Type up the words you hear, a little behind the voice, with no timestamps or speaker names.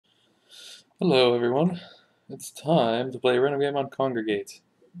Hello everyone, it's time to play a random game on Kongregate.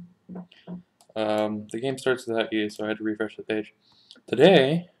 The game starts without you, so I had to refresh the page.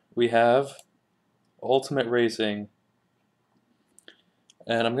 Today, we have Ultimate Racing,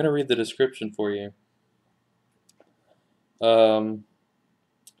 and I'm going to read the description for you. I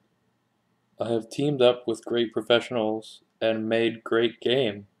have teamed up with great professionals and made great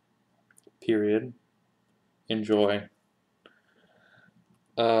game, period. Enjoy.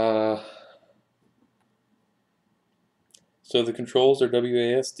 So the controls are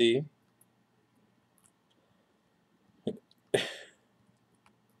WASD.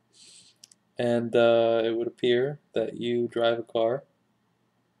 And it would appear that you drive a car.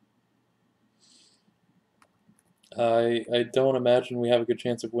 I don't imagine we have a good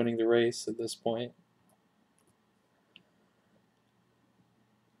chance of winning the race at this point,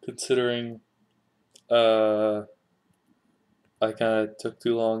 considering I kind of took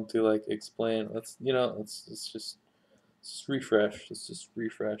too long to like explain. Let's just refresh. Let's just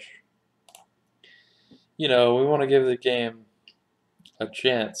refresh. We want to give the game a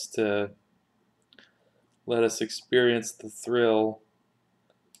chance to let us experience the thrill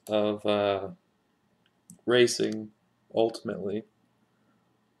of racing ultimately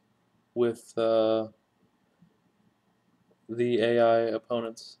with the AI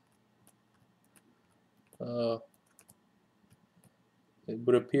opponents. It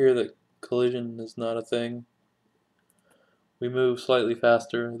would appear that collision is not a thing. We move slightly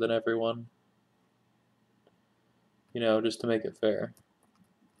faster than everyone, just to make it fair.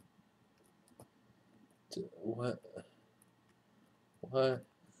 What? What?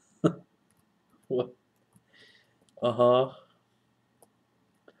 What? Uh-huh.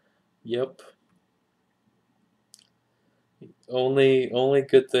 Yep. Only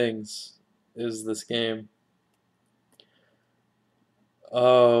good things is this game.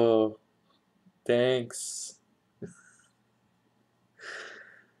 Oh, thanks.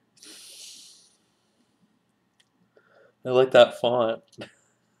 I like that font.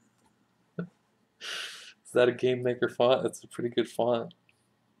 Is that a Game Maker font? That's a pretty good font.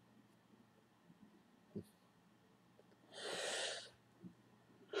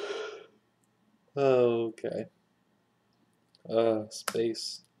 Okay.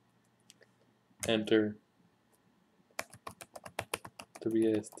 Space. Enter.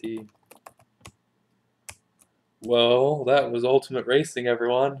 WSD. Well, that was Ultimate Racing,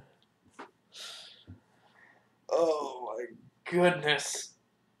 everyone. Oh my goodness.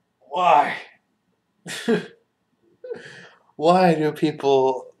 Why? Why do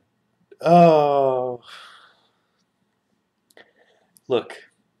people... Oh... Look,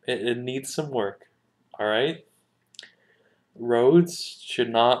 it needs some work, alright? Roads should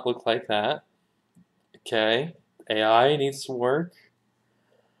not look like that, okay? AI needs some work.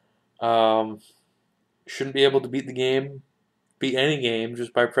 Shouldn't be able to beat any game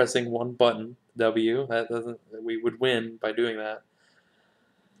just by pressing one button, W. We would win by doing that.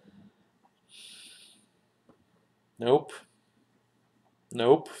 Nope.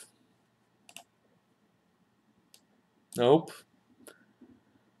 Nope. Nope.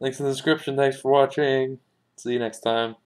 Links in the description. Thanks for watching. See you next time.